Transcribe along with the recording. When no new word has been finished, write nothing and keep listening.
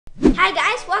Hi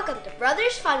guys, welcome to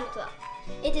Brothers Fun Club.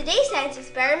 In today's science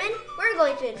experiment, we're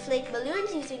going to inflate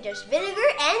balloons using just vinegar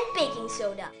and baking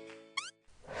soda.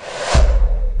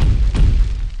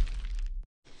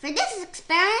 For this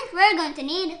experiment, we're going to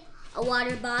need a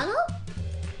water bottle,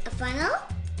 a funnel,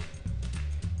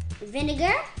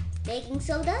 vinegar, baking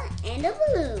soda, and a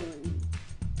balloon.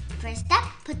 First step,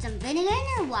 put some vinegar in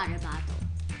your water bottle.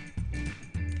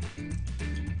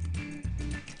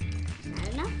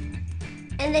 Not enough?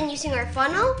 And then using our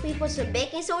funnel, we put some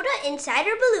baking soda inside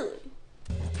our balloon.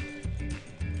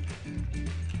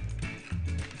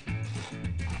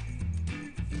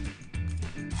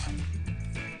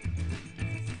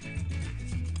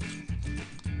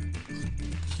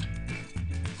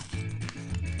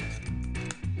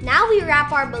 Now we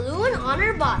wrap our balloon on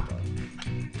our bottle.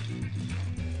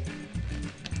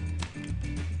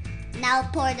 Now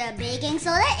pour the baking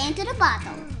soda into the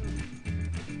bottle.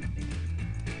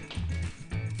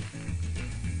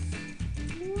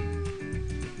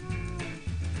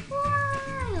 Wow.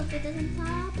 I hope it doesn't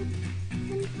pop.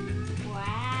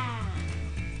 Wow.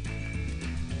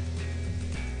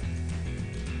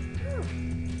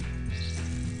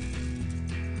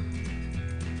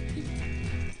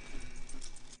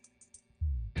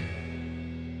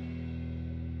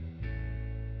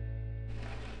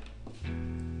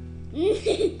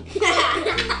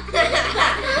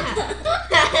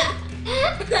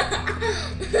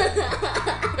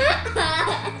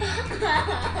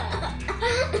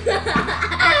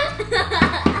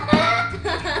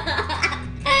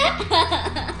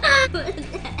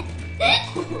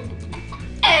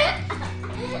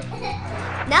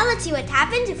 Now let's see what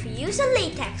happens if we use a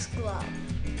latex glove.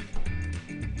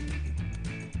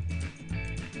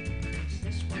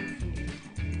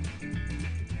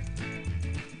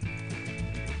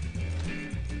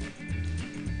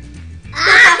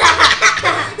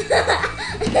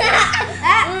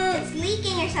 It's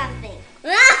leaking or something.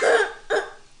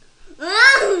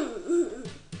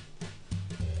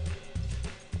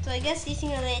 So I guess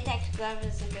using a latex glove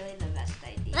isn't really the best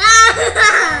idea.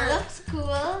 Looks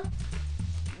cool.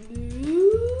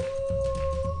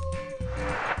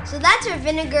 So that's our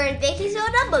vinegar and baking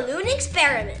soda balloon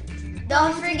experiment.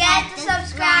 Don't forget to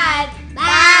subscribe.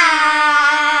 Bye!